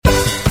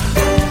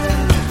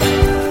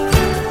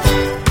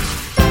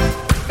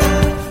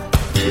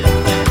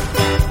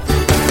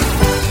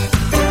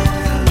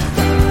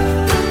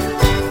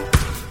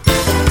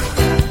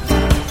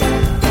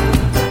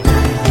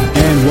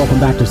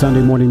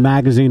Sunday Morning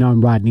Magazine.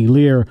 I'm Rodney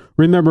Lear.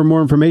 Remember,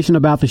 more information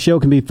about the show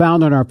can be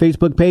found on our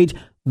Facebook page.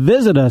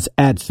 Visit us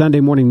at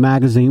Sunday Morning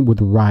Magazine with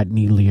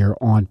Rodney Lear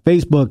on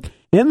Facebook.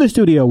 In the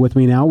studio with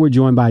me now, we're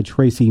joined by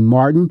Tracie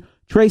Martin.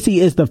 Tracie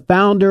is the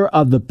founder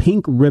of the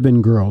Pink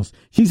Ribbon Girls.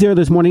 She's here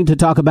this morning to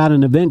talk about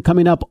an event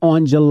coming up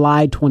on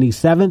July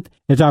 27th.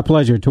 It's our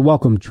pleasure to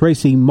welcome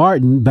Tracie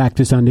Martin back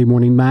to Sunday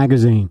Morning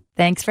Magazine.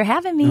 Thanks for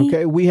having me.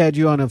 Okay, we had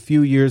you on a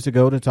few years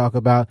ago to talk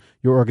about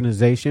your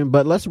organization,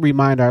 but let's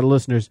remind our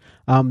listeners,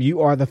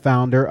 you are the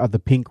founder of the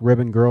Pink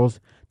Ribbon Girls.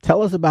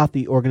 Tell us about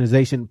the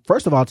organization.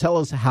 First of all, tell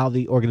us how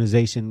the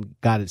organization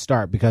got its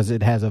start, because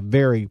it has a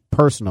very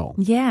personal.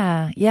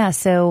 Yeah.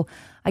 So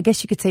I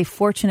guess you could say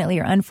fortunately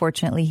or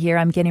unfortunately here,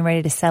 I'm getting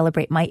ready to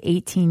celebrate my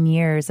 18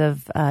 years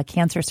of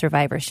cancer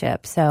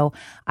survivorship. So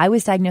I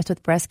was diagnosed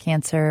with breast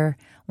cancer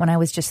when I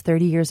was just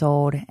 30 years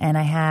old, and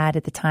I had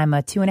at the time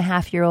a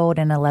 2.5-year-old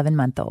and an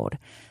 11-month-old.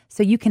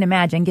 So you can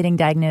imagine getting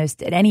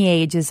diagnosed at any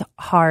age is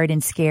hard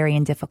and scary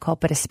and difficult,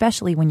 but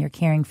especially when you're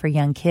caring for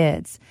young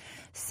kids.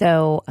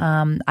 So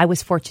I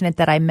was fortunate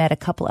that I met a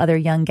couple other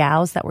young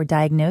gals that were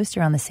diagnosed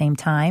around the same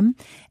time,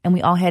 and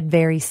we all had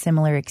very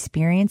similar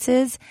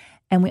experiences.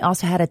 And we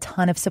also had a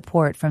ton of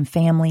support from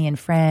family and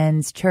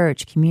friends,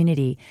 church,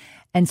 community.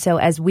 And so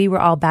as we were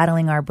all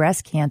battling our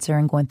breast cancer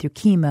and going through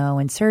chemo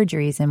and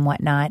surgeries and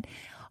whatnot,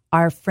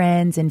 our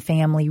friends and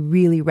family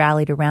really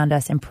rallied around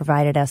us and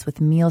provided us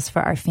with meals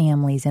for our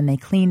families. And they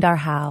cleaned our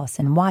house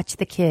and watched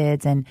the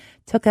kids and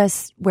took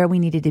us where we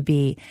needed to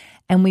be.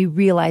 And we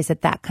realized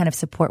that that kind of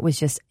support was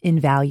just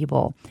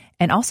invaluable.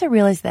 And also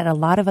realized that a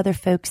lot of other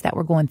folks that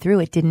were going through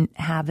it didn't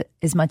have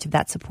as much of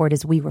that support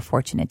as we were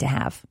fortunate to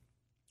have.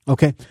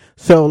 Okay,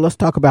 so let's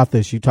talk about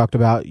this. You talked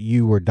about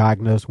you were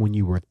diagnosed when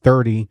you were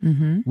 30.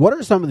 Mm-hmm. What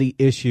are some of the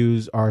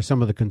issues or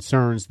some of the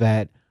concerns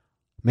that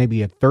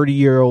maybe a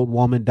 30-year-old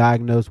woman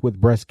diagnosed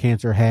with breast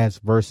cancer has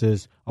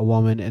versus a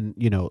woman and,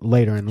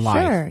 later in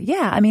life? Sure.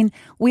 Yeah. I mean,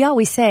 we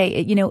always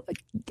say,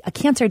 a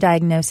cancer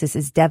diagnosis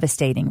is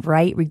devastating,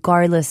 right?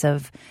 Regardless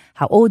of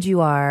how old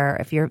you are,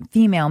 if you're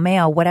female,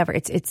 male, whatever,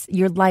 it's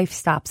your life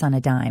stops on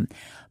a dime.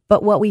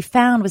 But what we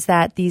found was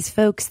that these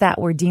folks that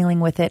were dealing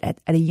with it at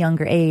a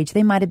younger age,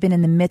 they might have been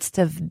in the midst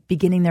of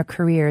beginning their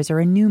careers or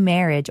a new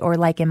marriage, or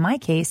like in my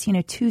case,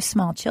 2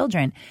 small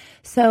children.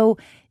 So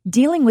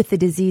dealing with the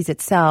disease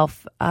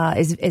itself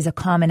is a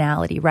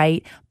commonality,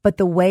 right? But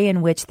the way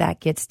in which that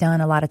gets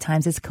done a lot of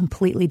times is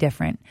completely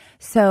different.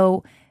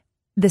 So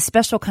the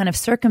special kind of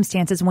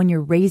circumstances when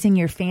you're raising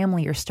your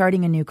family or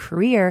starting a new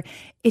career,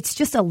 it's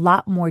just a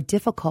lot more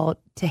difficult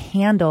to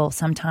handle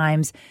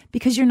sometimes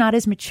because you're not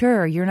as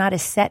mature, you're not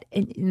as set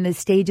in the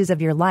stages of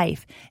your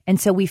life.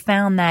 And so we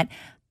found that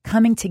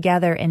coming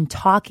together and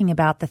talking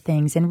about the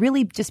things and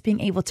really just being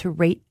able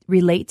to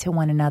relate to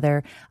one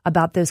another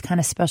about those kind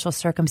of special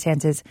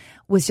circumstances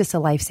was just a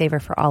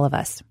lifesaver for all of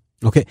us.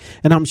 Okay.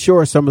 And I'm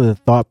sure some of the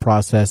thought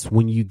process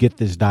when you get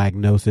this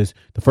diagnosis,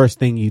 the first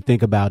thing you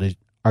think about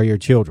are your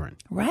children.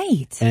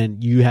 Right.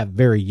 And you have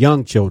very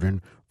young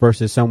children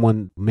versus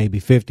someone maybe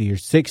 50 or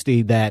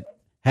 60 that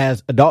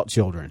has adult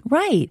children.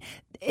 Right.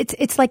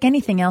 It's like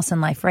anything else in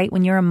life, right?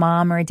 When you're a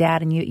mom or a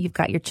dad and you've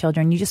got your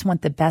children, you just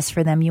want the best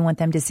for them. You want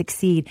them to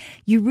succeed.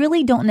 You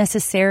really don't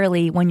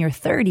necessarily, when you're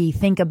 30,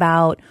 think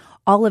about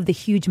all of the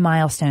huge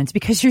milestones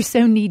because you're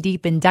so knee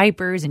deep in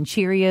diapers and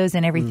Cheerios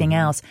and everything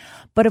else.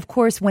 But of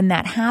course, when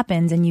that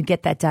happens and you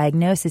get that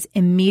diagnosis,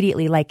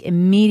 immediately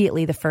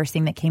the first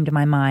thing that came to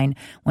my mind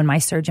when my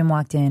surgeon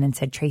walked in and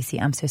said, "Tracie,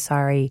 I'm so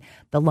sorry.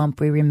 The lump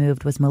we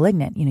removed was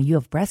malignant. You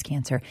have breast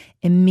cancer."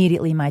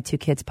 Immediately my 2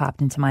 kids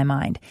popped into my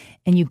mind.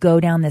 And you go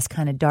down this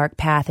kind of dark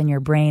path in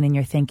your brain and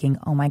you're thinking,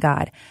 oh my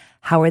God,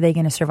 how are they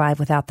going to survive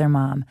without their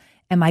mom?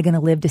 Am I going to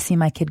live to see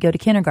my kid go to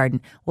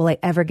kindergarten? Will I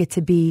ever get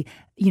to be,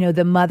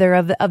 the mother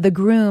of the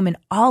groom, and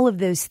all of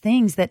those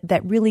things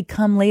that really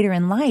come later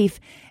in life?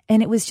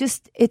 And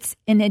it's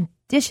in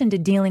addition to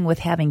dealing with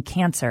having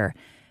cancer,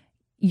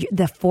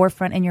 the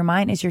forefront in your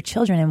mind is your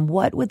children, and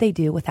what would they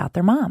do without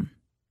their mom?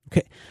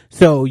 Okay.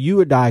 So you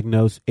were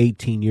diagnosed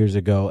 18 years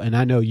ago, and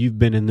I know you've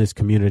been in this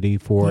community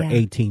for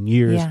 18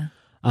 years.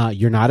 Yeah.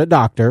 You're not a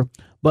doctor,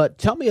 but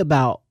tell me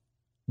about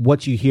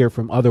what you hear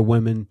from other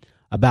women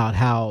about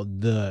how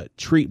the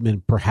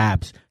treatment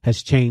perhaps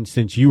has changed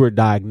since you were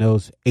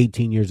diagnosed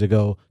 18 years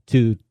ago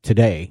to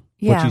today,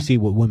 what you see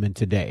with women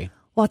today.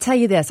 Well, I'll tell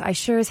you this. I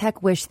sure as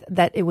heck wish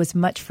that it was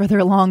much further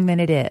along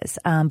than it is.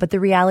 But the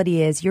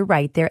reality is, you're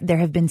right. There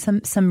have been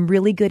some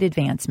really good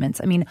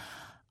advancements. I mean,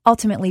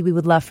 ultimately, we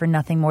would love for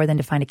nothing more than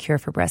to find a cure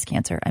for breast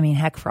cancer. I mean,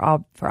 heck, for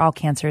all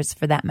cancers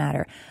for that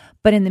matter.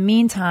 But in the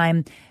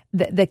meantime,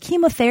 the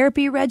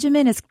chemotherapy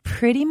regimen is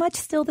pretty much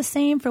still the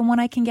same from what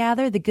I can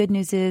gather. The good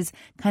news is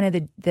kind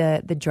of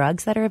the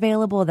drugs that are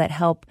available that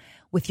help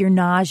with your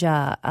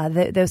nausea,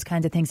 those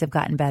kinds of things have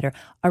gotten better.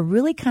 A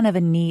really kind of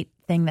a neat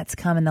thing that's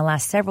come in the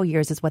last several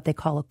years is what they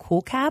call a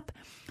cool cap.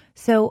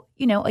 So,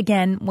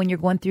 again, when you're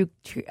going through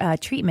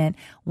treatment,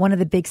 one of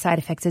the big side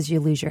effects is you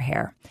lose your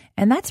hair.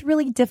 And that's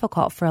really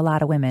difficult for a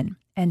lot of women.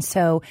 And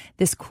so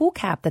this cool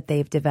cap that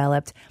they've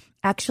developed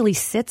actually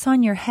sits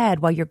on your head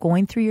while you're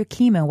going through your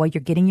chemo, while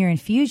you're getting your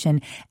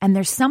infusion. And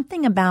there's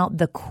something about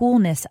the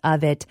coolness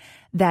of it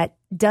that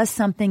does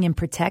something and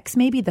protects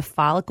maybe the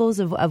follicles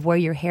of where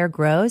your hair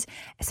grows.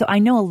 So I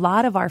know a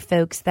lot of our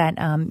folks that,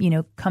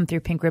 come through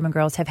Pink Ribbon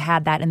Girls have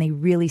had that, and they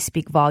really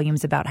speak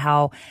volumes about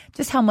how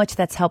much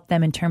that's helped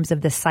them in terms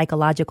of the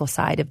psychological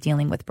side of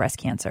dealing with breast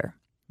cancer.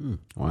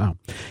 Wow.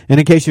 And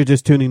in case you're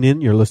just tuning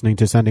in, you're listening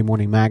to Sunday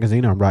Morning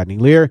Magazine. I'm Rodney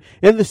Lear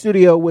in the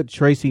studio with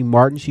Tracie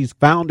Martin. She's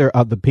founder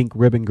of the Pink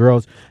Ribbon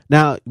Girls.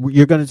 Now,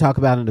 you're going to talk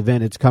about an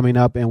event. It's coming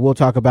up, and we'll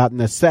talk about in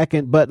a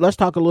second. But let's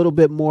talk a little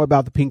bit more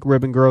about the Pink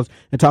Ribbon Girls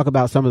and talk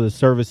about some of the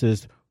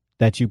services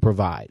that you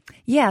provide.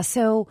 Yeah,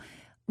 so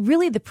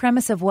really the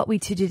premise of what we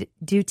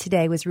do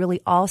today was really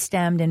all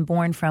stemmed and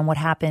born from what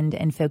happened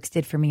and folks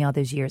did for me all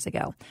those years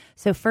ago.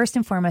 So first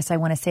and foremost, I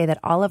want to say that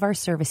all of our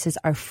services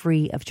are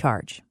free of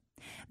charge.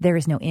 There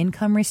is no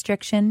income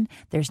restriction.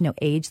 There's no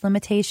age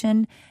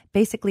limitation.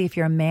 Basically, if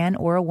you're a man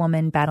or a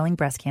woman battling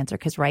breast cancer,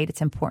 because, right,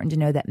 it's important to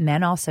know that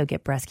men also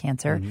get breast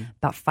cancer. Mm-hmm.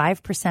 About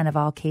 5% of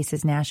all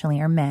cases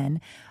nationally are men.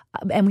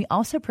 And we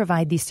also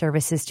provide these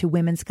services to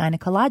women's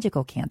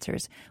gynecological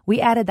cancers. We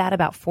added that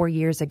about 4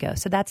 years ago.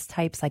 So that's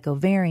types like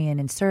ovarian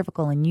and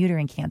cervical and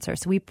uterine cancer.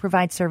 So we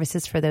provide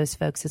services for those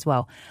folks as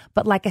well.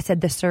 But like I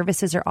said, the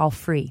services are all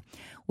free.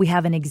 We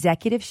have an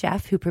executive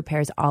chef who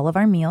prepares all of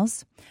our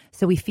meals.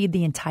 So we feed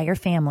the entire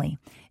family.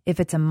 If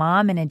it's a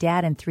mom and a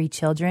dad and 3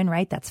 children,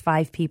 right, that's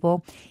 5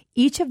 people.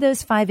 Each of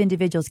those 5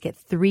 individuals get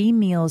 3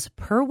 meals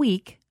per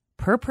week,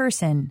 per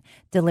person,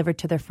 delivered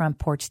to their front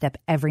porch step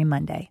every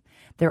Monday.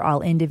 They're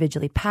all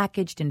individually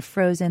packaged and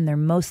frozen. They're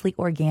mostly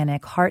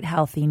organic,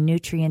 heart-healthy,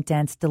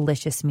 nutrient-dense,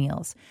 delicious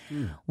meals.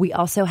 We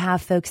also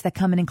have folks that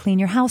come in and clean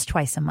your house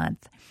twice a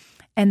month.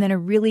 And then a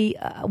really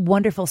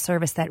wonderful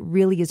service that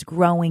really is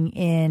growing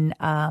in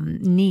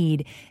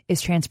need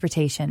is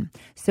transportation.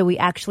 So we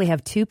actually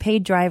have 2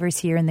 paid drivers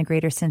here in the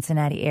greater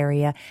Cincinnati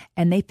area,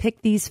 and they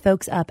pick these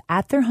folks up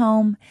at their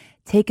home,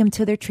 take them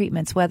to their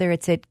treatments, whether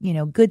it's at,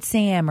 Good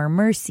Sam or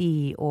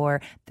Mercy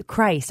or the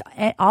Christ,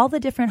 all the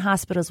different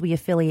hospitals we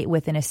affiliate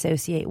with and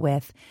associate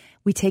with.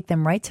 We take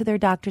them right to their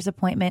doctor's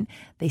appointment.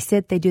 They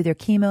sit, they do their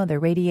chemo, their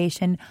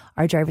radiation.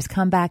 Our drivers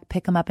come back,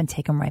 pick them up, and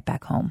take them right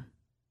back home.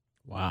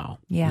 Wow.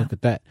 Yeah. Look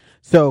at that.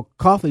 So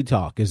Coffee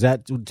Talk,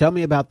 tell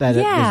me about that.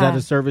 Yeah. Is that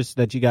a service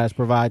that you guys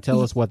provide?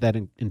 Tell us what that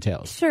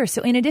entails. Sure.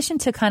 So in addition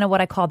to kind of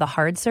what I call the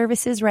hard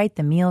services, right,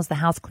 the meals, the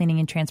house cleaning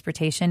and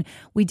transportation,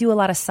 we do a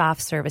lot of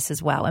soft service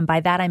as well. And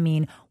by that, I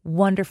mean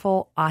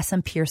wonderful,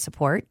 awesome peer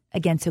support.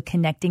 Again, so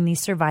connecting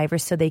these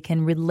survivors so they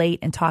can relate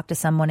and talk to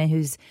someone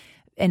who's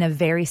in a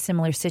very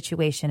similar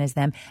situation as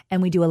them.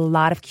 And we do a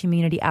lot of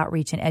community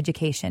outreach and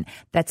education.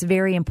 That's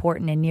very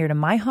important and near to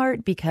my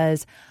heart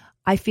because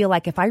I feel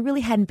like if I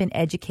really hadn't been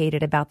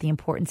educated about the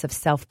importance of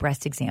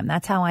self-breast exam,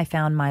 that's how I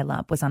found my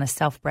lump, was on a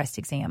self-breast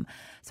exam.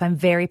 So I'm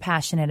very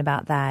passionate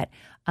about that.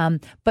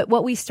 But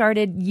what we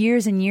started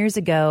years and years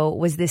ago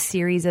was this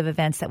series of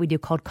events that we do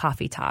called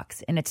Coffee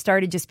Talks. And it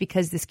started just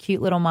because this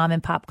cute little mom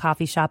and pop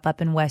coffee shop up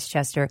in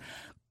Westchester,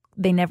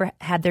 they never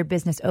had their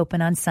business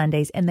open on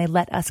Sundays, and they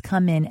let us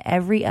come in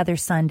every other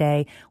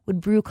Sunday,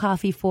 would brew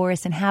coffee for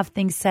us and have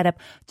things set up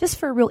just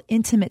for a real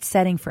intimate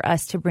setting for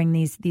us to bring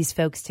these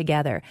folks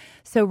together.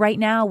 So right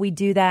now we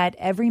do that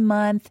every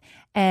month.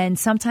 And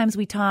sometimes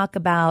we talk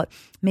about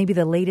maybe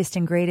the latest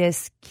and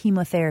greatest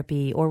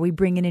chemotherapy, or we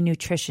bring in a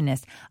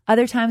nutritionist.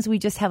 Other times we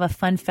just have a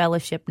fun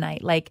fellowship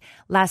night. Like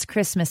last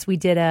Christmas, we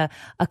did a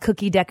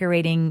cookie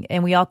decorating,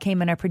 and we all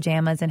came in our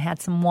pajamas and had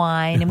some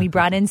wine, and we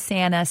brought in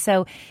Santa.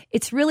 So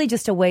it's really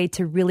just a way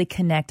to really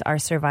connect our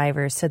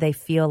survivors so they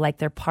feel like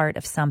they're part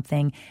of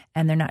something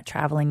and they're not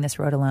traveling this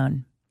road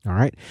alone. All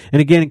right.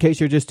 And again, in case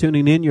you're just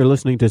tuning in, you're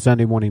listening to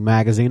Sunday Morning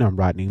Magazine. I'm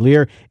Rodney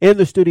Lear in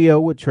the studio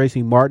with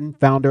Tracie Martin,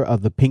 founder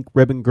of the Pink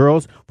Ribbon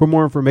Girls. For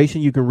more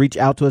information, you can reach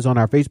out to us on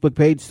our Facebook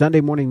page,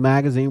 Sunday Morning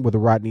Magazine with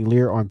Rodney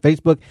Lear on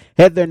Facebook.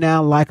 Head there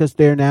now, like us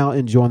there now,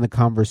 and join the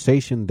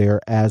conversation there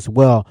as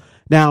well.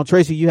 Now,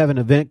 Tracie, you have an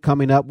event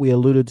coming up. We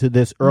alluded to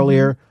this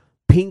earlier.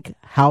 Pink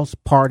House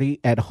Party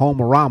at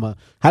Homearama.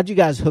 How'd you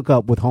guys hook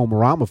up with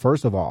Homearama,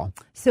 first of all?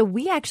 So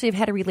we actually have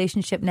had a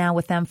relationship now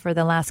with them for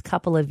the last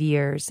couple of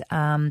years.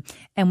 And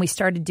we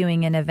started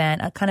doing an event,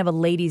 a kind of a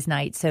ladies'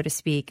 night, so to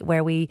speak,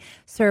 where we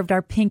served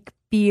our pink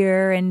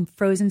beer and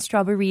frozen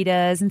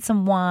strawberritas and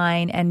some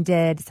wine, and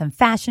did some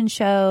fashion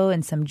show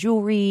and some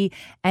jewelry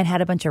and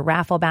had a bunch of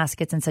raffle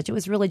baskets and such. It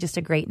was really just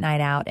a great night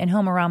out. And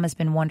Homearama has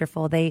been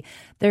wonderful. They're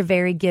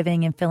very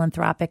giving and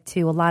philanthropic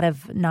to a lot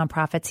of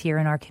nonprofits here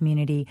in our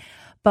community.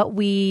 But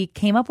we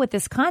came up with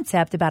this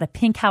concept about a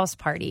pink house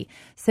party.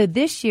 So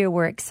this year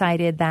we're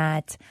excited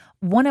that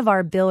one of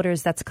our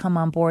builders that's come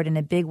on board in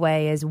a big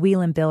way is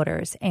Wheelan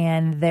Builders,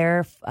 and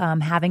they're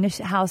having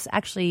a house.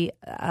 Actually,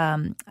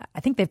 I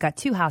think they've got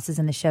 2 houses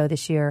in the show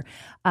this year,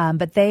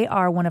 but they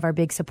are one of our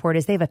big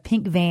supporters. They have a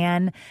pink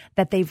van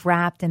that they've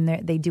wrapped, and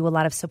they do a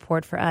lot of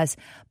support for us.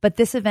 But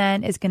this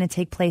event is going to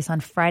take place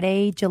on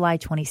Friday, July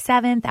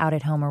 27th, out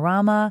at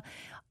Homearama.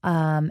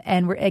 And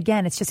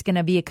it's just going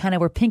to be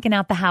we're pinking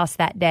out the house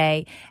that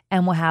day,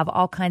 and we'll have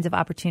all kinds of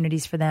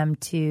opportunities for them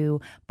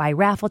to buy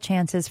raffle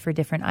chances for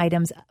different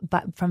items,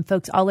 but from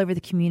folks all over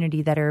the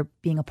community that are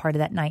being a part of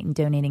that night and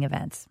donating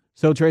events.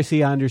 So,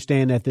 Tracie, I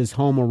understand at this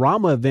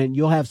Homearama event,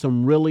 you'll have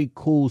some really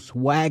cool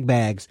swag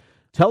bags.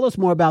 Tell us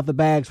more about the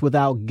bags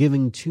without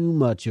giving too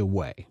much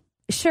away.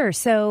 Sure.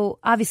 So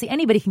obviously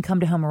anybody can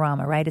come to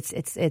Homearama, right?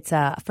 It's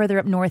further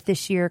up north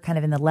this year, kind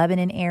of in the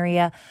Lebanon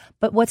area.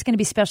 But what's going to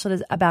be special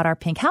about our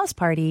Pink House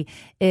Party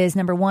is,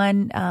 number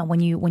one, when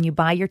you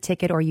buy your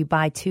ticket or you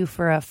buy two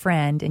for a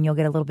friend, and you'll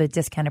get a little bit of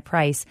discounted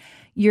price,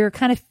 you're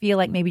kind of feel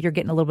like maybe you're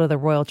getting a little bit of the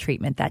royal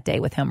treatment that day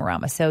with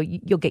Homearama. So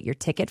you'll get your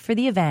ticket for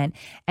the event,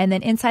 and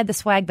then inside the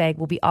swag bag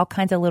will be all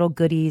kinds of little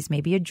goodies,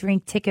 maybe a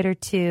drink ticket or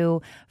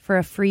two for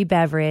a free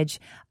beverage,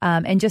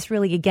 and just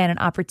really, again, an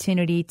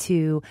opportunity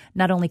to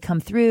not only come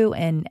through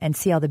and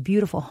see all the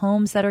beautiful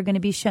homes that are going to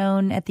be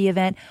shown at the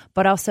event,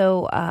 but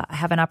also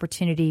have an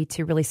opportunity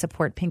to really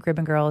support Pink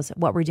Ribbon Girls,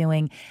 what we're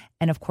doing.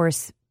 And of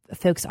course,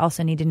 folks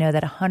also need to know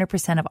that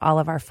 100% of all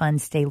of our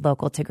funds stay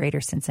local to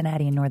Greater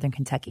Cincinnati and Northern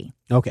Kentucky.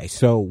 Okay,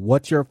 so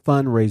what's your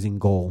fundraising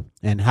goal,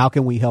 and how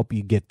can we help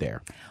you get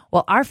there?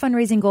 Well, our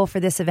fundraising goal for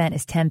this event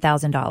is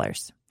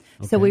 $10,000.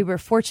 Okay. So we were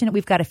fortunate.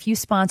 We've got a few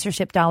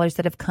sponsorship dollars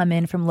that have come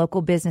in from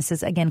local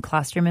businesses. Again,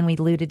 Klosterman, we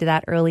alluded to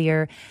that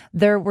earlier.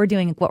 We're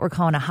doing what we're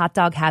calling a hot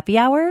dog happy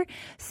hour.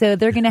 So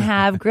they're going to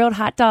have grilled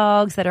hot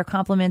dogs that are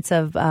compliments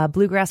of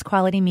bluegrass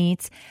quality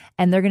meats.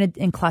 And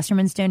and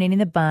Klosterman's donating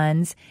the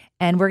buns.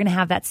 And we're going to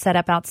have that set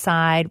up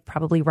outside,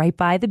 probably right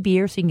by the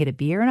beer. So you can get a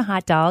beer and a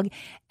hot dog.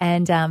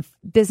 And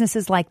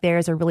businesses like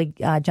theirs are really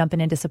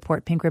jumping in to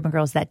support Pink Ribbon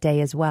Girls that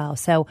day as well.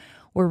 So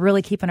we're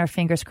really keeping our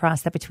fingers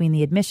crossed that between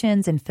the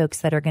admissions and folks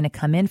that are going to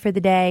come in for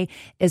the day,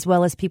 as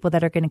well as people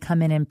that are going to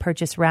come in and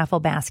purchase raffle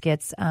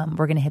baskets,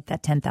 we're going to hit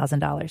that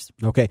 $10,000.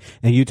 Okay.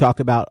 And you talked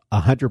about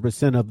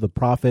 100% of the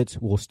profits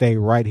will stay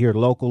right here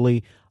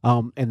locally,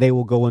 and they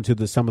will go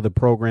into some of the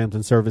programs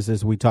and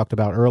services we talked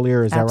about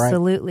earlier. Is that right?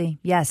 Absolutely.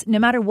 Yes. No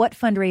matter what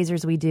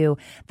fundraisers we do,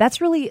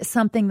 that's really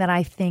something that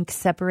I think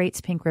separates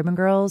Pink Ribbon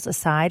Girls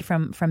aside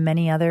from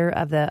many other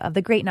of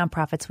the great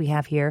nonprofits we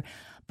have here.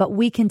 But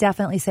we can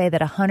definitely say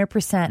that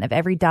 100% of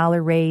every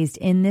dollar raised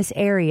in this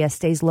area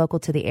stays local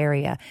to the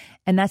area.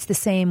 And that's the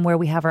same where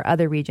we have our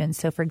other regions.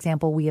 So, for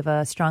example, we have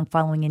a strong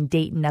following in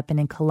Dayton, up and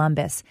in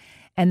Columbus.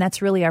 And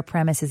that's really our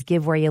premise, is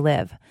give where you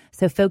live.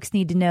 So folks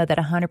need to know that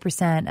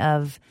 100%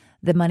 of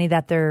the money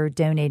that they're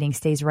donating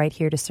stays right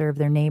here to serve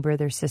their neighbor,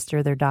 their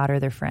sister, their daughter,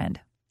 their friend.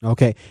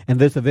 Okay. And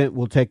this event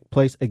will take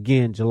place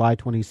again July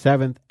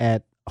 27th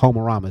at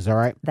Homearama. Is that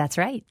right? That's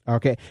right.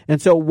 Okay.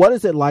 And so what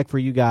is it like for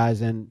you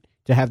guys and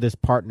to have this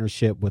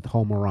partnership with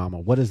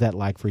Homearama? What is that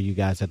like for you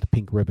guys at the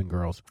Pink Ribbon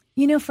Girls?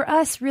 You know, for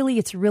us, really,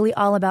 it's really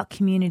all about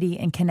community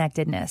and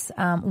connectedness.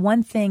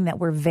 One thing that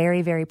we're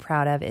very, very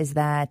proud of is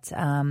that,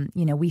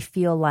 we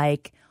feel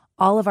like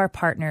all of our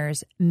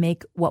partners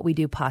make what we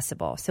do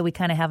possible. So we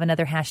kind of have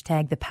another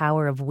hashtag, the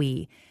power of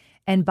we.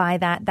 And by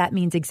that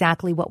means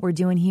exactly what we're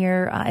doing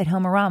here at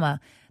Homearama.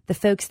 The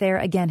folks there,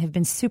 again, have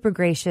been super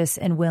gracious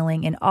and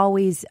willing, and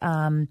always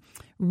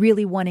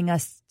really wanting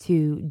us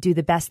to do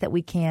the best that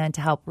we can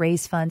to help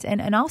raise funds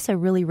and also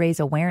really raise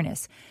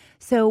awareness.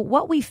 So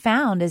what we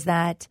found is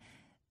that,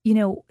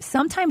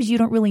 sometimes you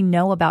don't really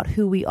know about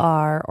who we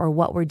are or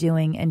what we're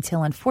doing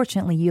until,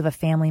 unfortunately, you have a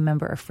family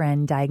member or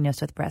friend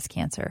diagnosed with breast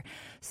cancer.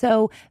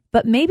 So,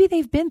 but maybe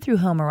they've been through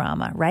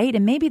Homearama, right?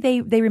 And maybe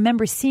they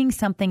remember seeing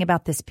something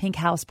about this Pink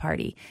House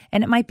Party,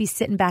 and it might be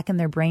sitting back in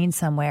their brain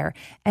somewhere.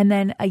 And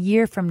then a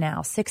year from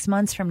now, 6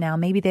 months from now,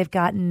 maybe they've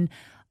gotten,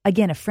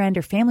 again, a friend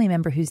or family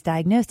member who's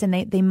diagnosed, and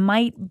they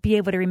might be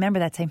able to remember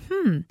that, say, I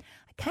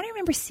kind of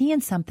remember seeing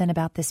something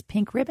about this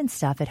pink ribbon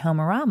stuff at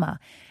Homearama.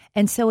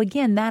 And so,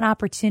 again, that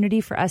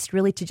opportunity for us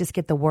really to just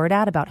get the word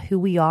out about who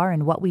we are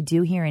and what we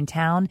do here in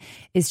town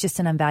is just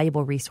an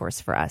invaluable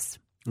resource for us.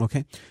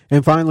 Okay.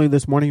 And finally,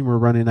 this morning, we're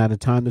running out of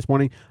time this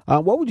morning.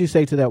 What would you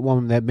say to that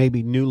woman that may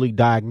be newly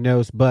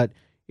diagnosed, but,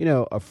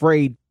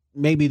 afraid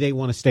maybe they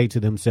want to stay to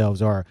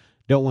themselves or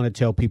don't want to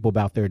tell people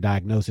about their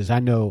diagnosis? I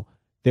know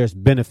there's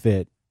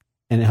benefit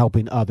in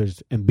helping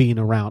others and being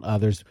around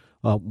others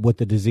with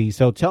the disease.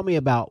 So tell me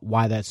about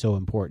why that's so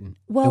important.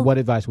 Well, and what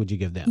advice would you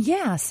give them?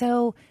 Yeah.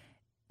 So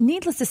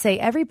needless to say,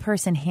 every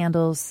person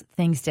handles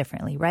things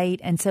differently, right?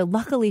 And so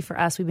luckily for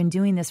us, we've been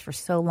doing this for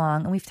so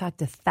long, and we've talked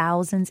to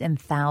thousands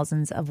and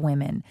thousands of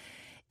women,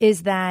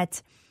 is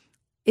that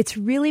it's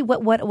really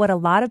what a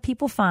lot of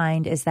people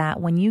find is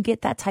that when you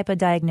get that type of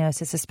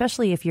diagnosis,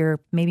 especially if you're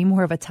maybe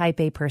more of a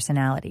type A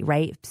personality,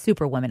 right?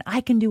 Superwoman,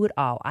 I can do it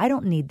all. I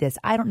don't need this.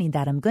 I don't need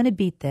that. I'm going to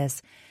beat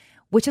this,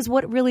 which is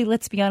what really,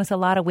 let's be honest, a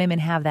lot of women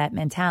have that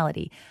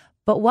mentality.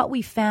 But what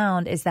we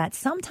found is that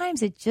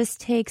sometimes it just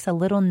takes a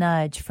little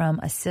nudge from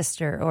a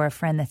sister or a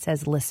friend that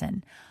says,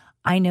 listen,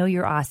 I know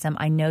you're awesome.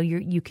 I know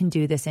you can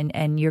do this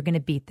and you're going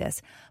to beat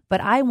this. But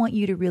I want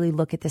you to really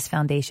look at this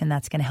foundation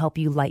that's going to help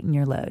you lighten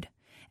your load.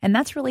 And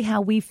that's really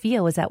how we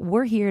feel, is that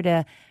we're here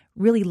to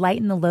really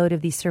lighten the load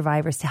of these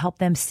survivors to help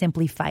them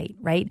simply fight,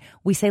 right?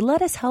 We say,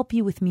 let us help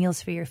you with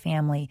meals for your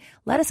family.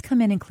 Let us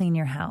come in and clean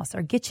your house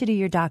or get you to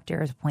your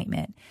doctor's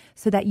appointment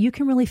so that you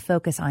can really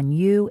focus on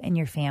you and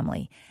your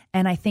family.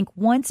 And I think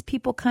once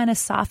people kind of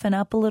soften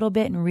up a little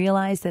bit and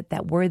realize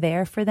that we're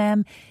there for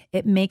them,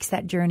 it makes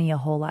that journey a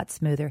whole lot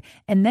smoother.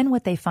 And then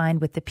what they find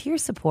with the peer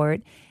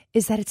support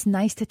is that it's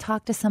nice to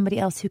talk to somebody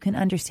else who can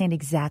understand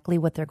exactly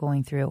what they're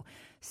going through.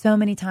 So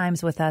many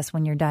times with us,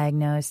 when you're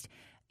diagnosed,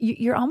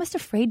 you're almost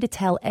afraid to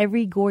tell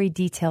every gory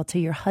detail to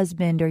your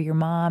husband or your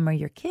mom or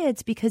your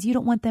kids because you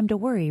don't want them to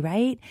worry,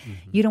 right?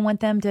 Mm-hmm. You don't want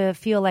them to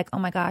feel like, oh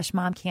my gosh,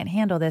 mom can't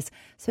handle this.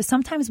 So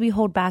sometimes we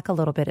hold back a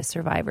little bit as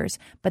survivors,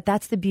 but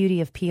that's the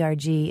beauty of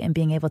PRG and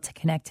being able to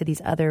connect to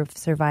these other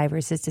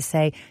survivors is to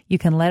say, you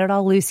can let it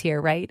all loose here,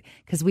 right?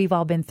 Because we've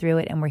all been through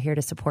it and we're here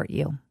to support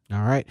you.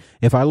 All right.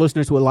 If our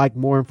listeners would like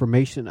more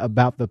information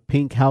about the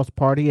Pink House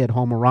Party at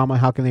Homearama,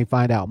 how can they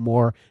find out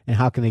more and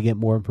how can they get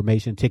more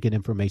information, ticket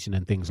information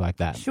and things like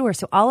that? Sure.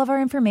 So all of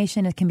our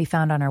information can be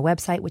found on our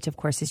website, which of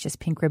course is just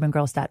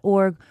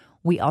pinkribbongirls.org.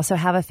 We also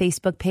have a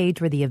Facebook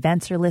page where the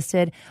events are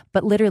listed,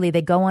 but literally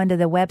they go onto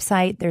the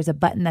website. There's a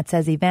button that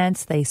says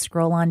events. They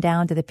scroll on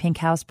down to the Pink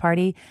House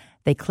Party.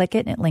 They click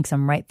it and it links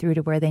them right through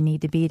to where they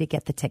need to be to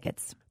get the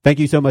tickets. Thank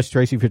you so much,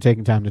 Tracie, for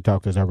taking time to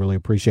talk to us. I really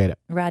appreciate it.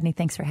 Rodney,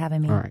 thanks for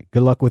having me. All right.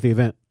 Good luck with the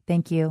event.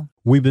 Thank you.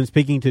 We've been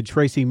speaking to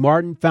Tracie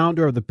Martin,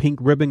 founder of the Pink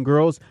Ribbon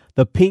Girls.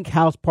 The Pink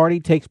House Party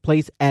takes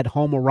place at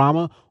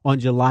Homearama on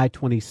July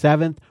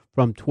 27th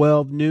from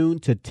 12 noon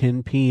to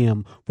 10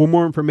 p.m. For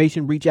more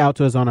information, reach out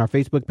to us on our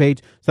Facebook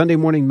page, Sunday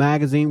Morning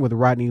Magazine with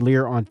Rodney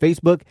Lear on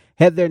Facebook.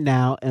 Head there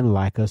now and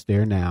like us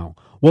there now.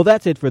 Well,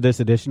 that's it for this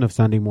edition of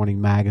Sunday Morning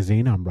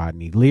Magazine. I'm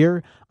Rodney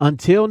Lear.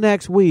 Until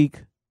next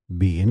week,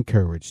 be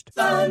encouraged.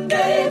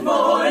 Sunday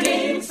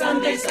morning,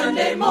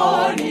 Sunday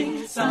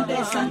morning,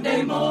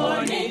 Sunday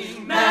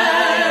morning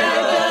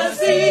magazine.